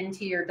foods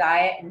into your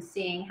diet and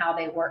seeing how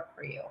they work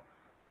for you.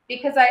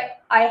 Because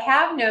I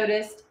have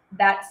noticed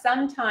that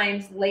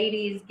sometimes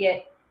ladies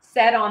get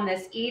set on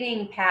this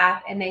eating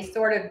path and they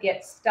sort of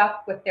get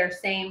stuck with their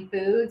same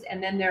foods,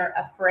 and then they're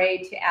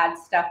afraid to add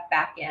stuff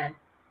back in.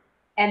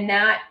 And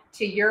that,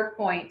 to your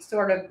point,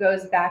 sort of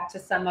goes back to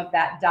some of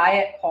that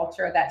diet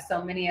culture that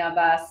so many of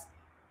us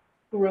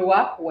grew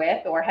up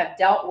with or have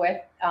dealt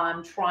with,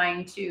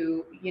 trying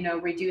to, you know,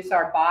 reduce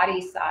our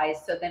body size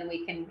so then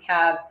we can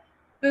have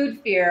food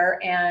fear.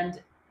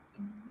 And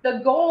the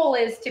goal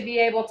is to be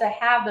able to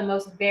have the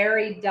most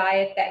varied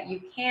diet that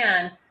you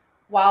can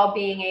while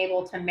being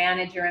able to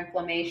manage your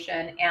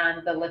inflammation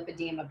and the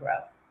lipedema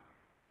growth.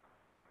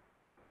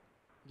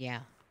 Yeah,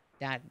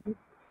 that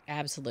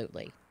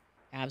absolutely.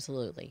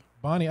 Absolutely.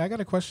 Bonnie, I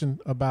got a question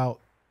about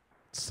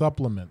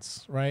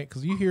supplements, right?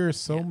 Because you hear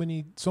so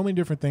many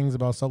different things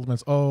about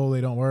supplements. Oh,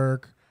 they don't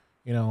work.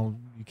 You know,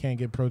 you can't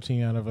get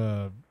protein out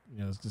of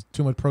it's just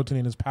too much protein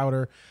in this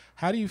powder.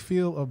 How do you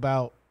feel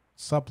about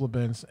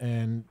supplements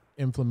and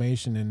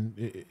inflammation? And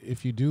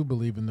if you do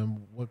believe in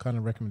them, what kind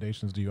of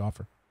recommendations do you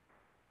offer?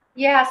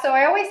 Yeah, so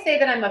I always say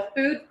that I'm a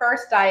food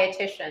first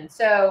dietitian.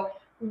 So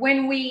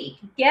when we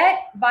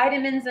get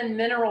vitamins and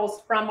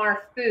minerals from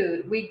our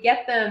food, we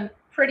get them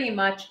pretty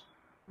much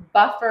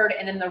buffered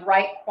and in the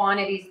right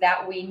quantities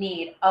that we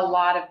need a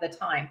lot of the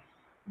time.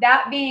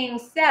 That being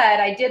said,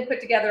 I did put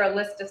together a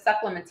list of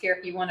supplements here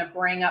if you want to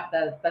bring up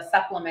the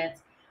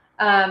supplements.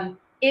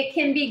 It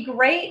can be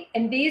great,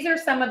 and these are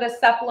some of the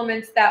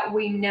supplements that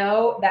we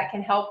know that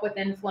can help with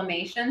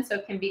inflammation, so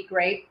it can be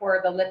great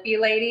for the lippy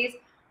ladies.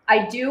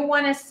 I do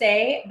want to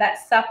say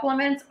that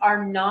supplements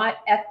are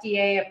not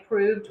FDA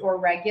approved or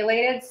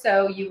regulated,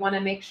 so you want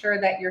to make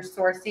sure that you're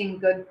sourcing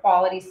good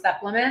quality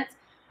supplements.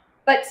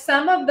 But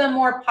some of the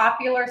more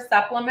popular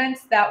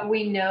supplements that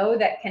we know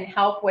that can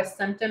help with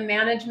symptom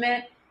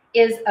management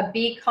is a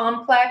B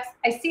complex.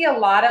 I see a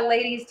lot of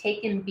ladies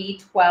taking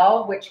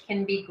B12, which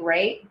can be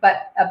great,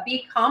 but a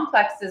B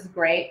complex is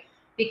great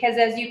because,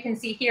 as you can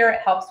see here,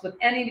 it helps with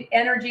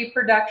energy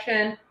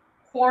production,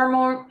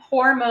 hormone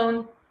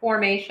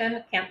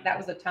formation. That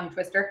was a tongue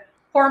twister.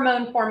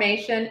 Hormone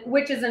formation,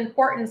 which is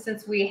important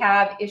since we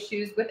have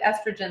issues with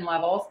estrogen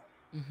levels.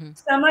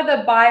 Some of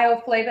the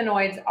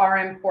bioflavonoids are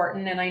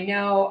important, and I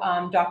know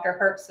Dr.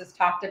 Herbst has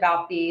talked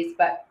about these,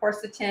 but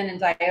quercetin and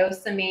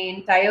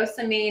diosmin.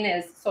 Diosmin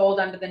is sold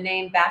under the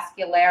name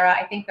Vasculera.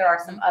 I think there are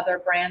some other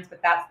brands,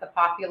 but that's the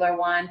popular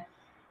one.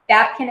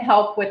 That can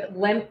help with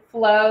lymph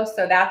flow,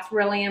 so that's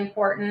really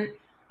important.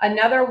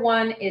 Another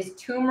one is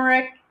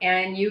turmeric,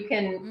 and you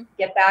can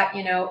get that,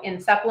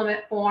 in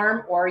supplement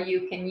form, or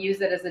you can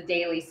use it as a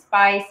daily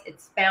spice.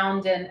 It's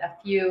found in a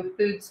few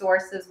food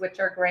sources, which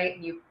are great,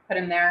 and you put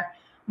them there.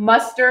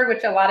 Mustard,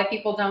 which a lot of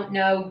people don't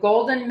know.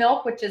 Golden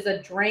milk, which is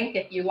a drink.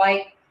 If you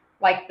like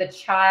the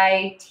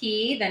chai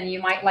tea, then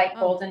you might like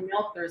golden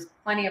milk. There's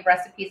plenty of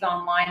recipes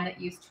online that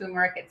use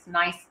turmeric. It's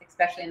nice,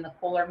 especially in the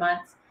cooler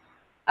months.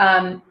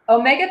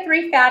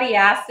 Omega-3 fatty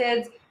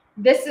acids.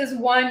 This is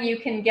one you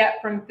can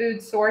get from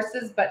food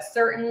sources, but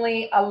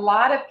certainly a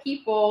lot of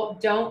people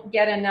don't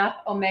get enough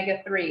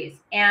omega-3s.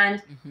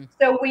 And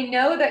so we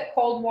know that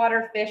cold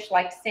water fish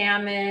like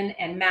salmon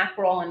and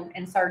mackerel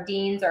and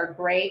sardines are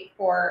great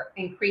for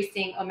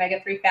increasing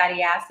omega-3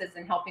 fatty acids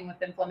and helping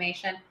with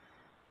inflammation.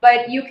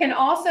 But you can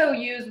also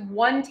use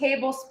 1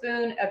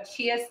 tablespoon of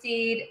chia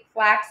seed,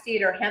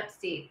 flaxseed, or hemp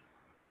seed.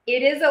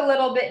 It is a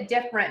little bit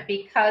different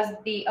because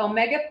the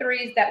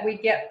omega-3s that we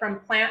get from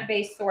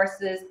plant-based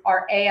sources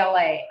are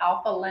ALA,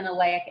 alpha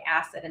linoleic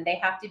acid, and they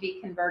have to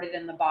be converted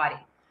in the body.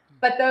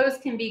 But those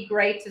can be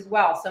great as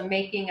well. So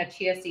making a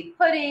chia seed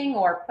pudding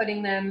or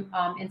putting them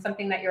in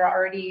something that you're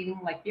already eating,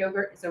 like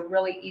yogurt, is a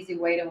really easy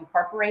way to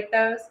incorporate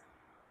those.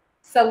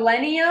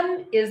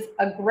 Selenium is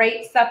a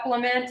great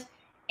supplement.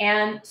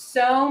 And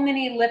so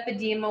many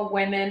lipedema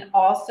women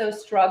also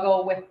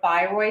struggle with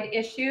thyroid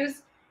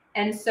issues.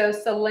 And so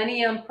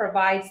selenium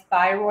provides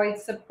thyroid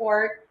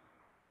support.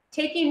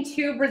 Taking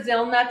 2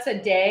 Brazil nuts a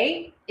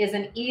day is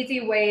an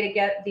easy way to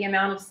get the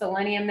amount of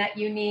selenium that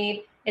you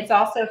need. It's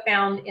also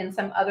found in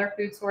some other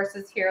food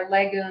sources here,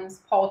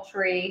 legumes,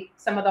 poultry,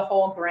 some of the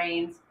whole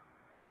grains,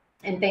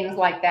 and things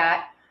like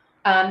that.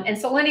 And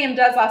selenium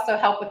does also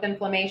help with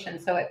inflammation.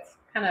 So it's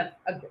kind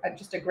of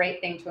just a great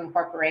thing to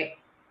incorporate.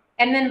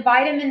 And then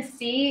vitamin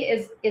C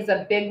is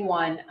a big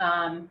one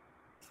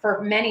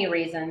for many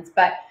reasons.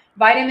 But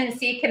vitamin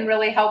C can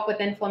really help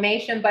with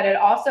inflammation, but it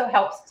also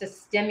helps to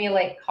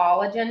stimulate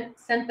collagen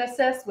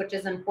synthesis, which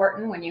is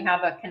important when you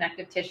have a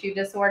connective tissue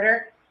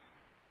disorder.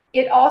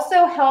 It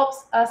also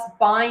helps us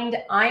bind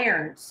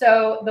iron.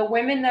 So the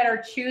women that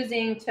are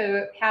choosing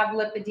to have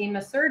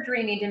lipedema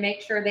surgery need to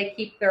make sure they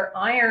keep their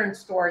iron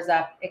stores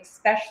up,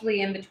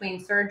 especially in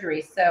between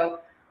surgeries. So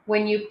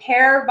when you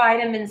pair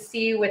vitamin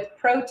C with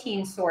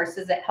protein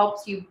sources, it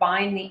helps you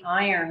bind the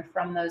iron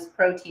from those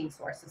protein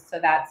sources. So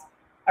that's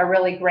a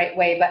really great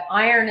way. But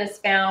iron is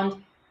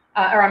found,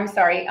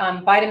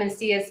 vitamin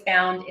C is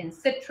found in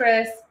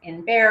citrus,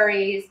 in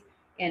berries,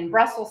 in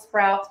Brussels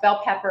sprouts,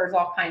 bell peppers,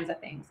 all kinds of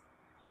things.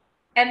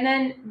 And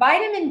then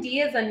vitamin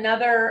D is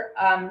another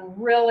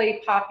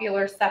really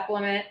popular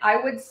supplement. I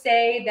would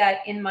say that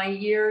in my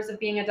years of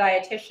being a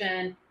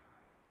dietitian,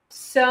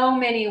 so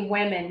many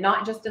women,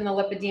 not just in the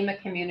lipedema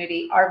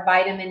community, are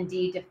vitamin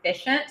D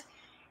deficient.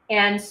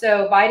 And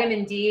so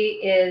vitamin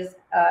D is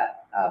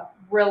a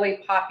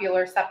really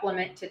popular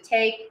supplement to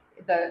take.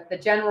 The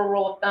general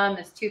rule of thumb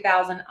is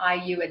 2,000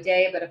 IU a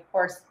day, but of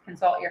course,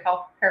 consult your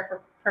healthcare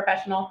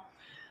professional.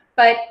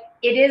 But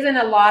it is in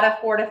a lot of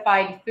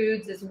fortified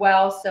foods as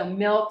well. So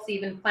milks,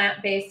 even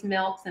plant-based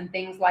milks and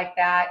things like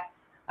that.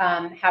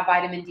 have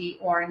vitamin D.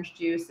 Orange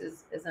juice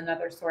is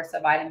another source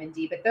of vitamin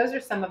D. But those are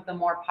some of the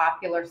more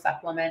popular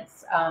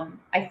supplements.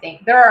 I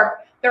think there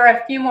are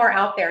a few more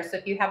out there. So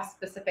if you have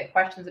specific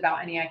questions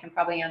about any, I can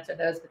probably answer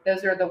those. But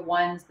those are the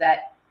ones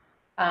that,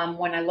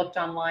 when I looked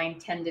online,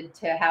 tended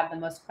to have the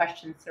most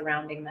questions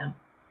surrounding them.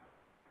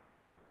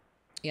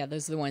 Yeah,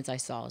 those are the ones I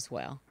saw as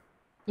well.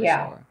 For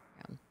Yeah. sure.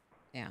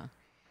 Yeah.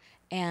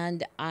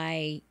 And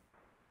I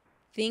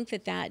think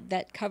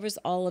that covers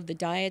all of the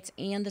diets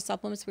and the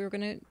supplements we were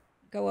going to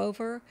go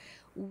over.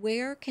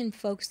 Where can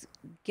folks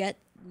get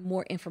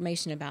more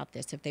information about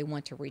this if they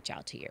want to reach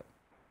out to you?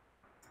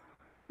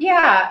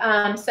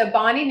 Yeah, so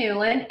Bonnie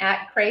Newlin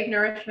at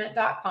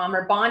cravenourishment.com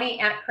or Bonnie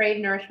at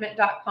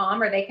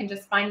cravenourishment.com, or they can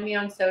just find me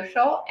on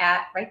social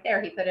at, right there,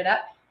 he put it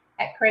up,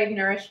 at Crave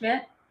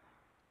Nourishment.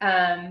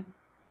 Yeah.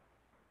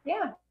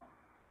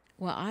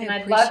 Well,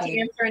 I'd love to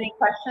answer any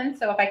questions.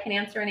 So if I can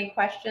answer any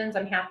questions,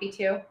 I'm happy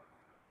to.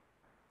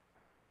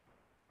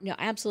 No,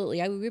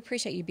 absolutely. We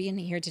appreciate you being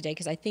here today,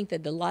 because I think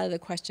that a lot of the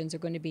questions are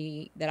going to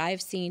be that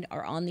I've seen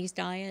are on these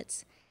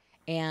diets.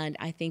 And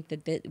I think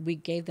that we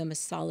gave them a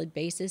solid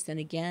basis. And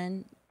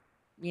again,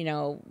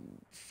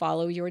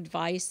 follow your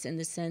advice in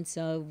the sense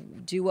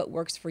of do what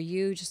works for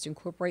you. Just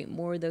incorporate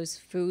more of those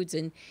foods.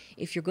 And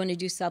if you're going to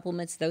do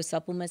supplements, those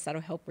supplements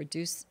that'll help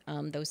reduce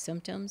those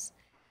symptoms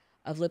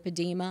of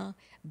lipedema.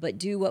 But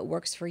do what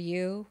works for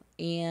you,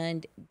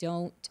 and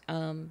don't,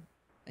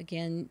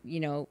 again,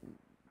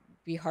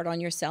 be hard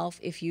on yourself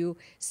if you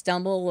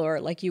stumble,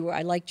 or like you were.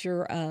 I liked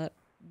your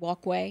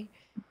walkway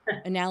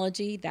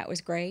analogy. That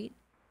was great.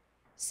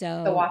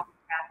 So the walking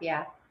path,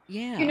 yeah.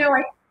 Yeah.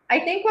 I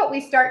think what we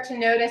start to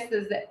notice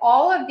is that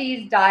all of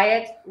these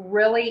diets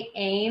really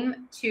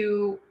aim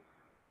to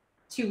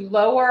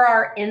lower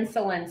our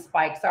insulin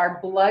spikes, our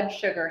blood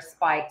sugar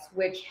spikes,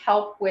 which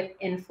help with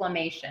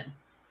inflammation.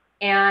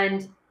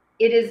 And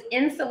it is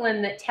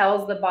insulin that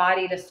tells the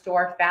body to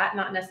store fat,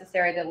 not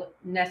necessarily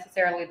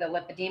the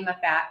lipedema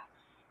fat.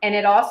 And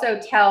it also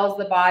tells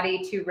the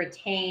body to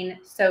retain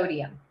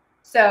sodium.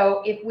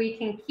 So if we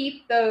can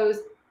keep those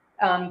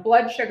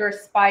blood sugar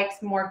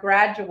spikes more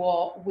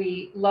gradual,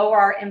 we lower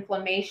our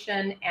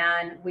inflammation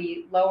and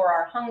we lower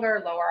our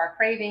hunger, lower our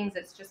cravings.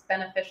 It's just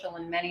beneficial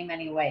in many,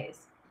 many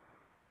ways.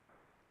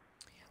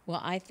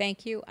 Well, I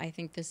thank you. I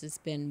think this has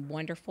been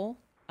wonderful.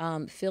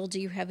 Phil, do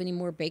you have any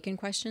more bacon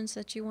questions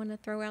that you want to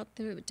throw out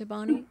to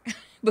Bonnie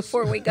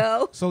before we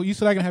go? So you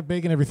said I can have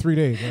bacon every 3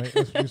 days, right?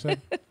 That's what you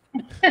said?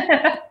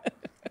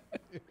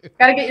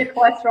 Got to get your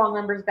cholesterol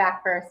numbers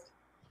back first.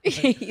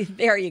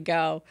 There you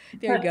go.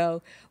 There you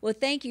go. Well,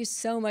 thank you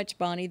so much,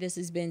 Bonnie. This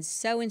has been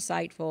so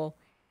insightful.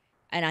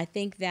 And I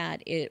think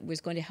that it was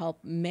going to help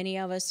many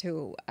of us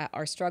who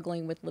are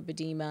struggling with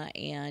lipedema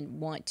and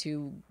want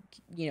to,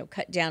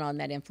 cut down on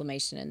that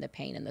inflammation and the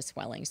pain and the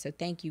swelling. So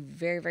thank you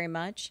very, very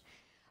much.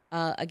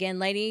 Again,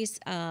 ladies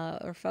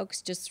or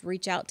folks, just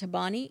reach out to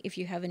Bonnie if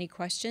you have any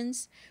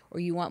questions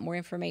or you want more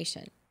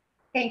information.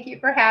 Thank you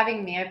for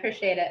having me. I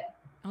appreciate it.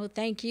 Oh,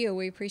 thank you.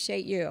 We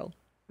appreciate you.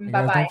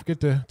 Bye-bye. Guys, don't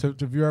forget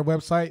to view our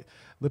website,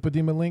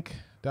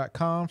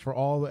 lipedemalink.com, for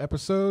all the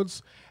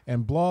episodes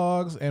and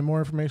blogs and more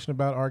information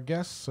about our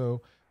guests.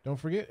 So don't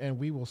forget, and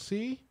we will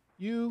see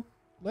you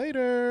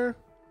later.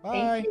 Bye.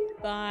 Thank you.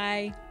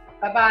 Bye.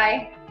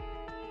 Bye-bye.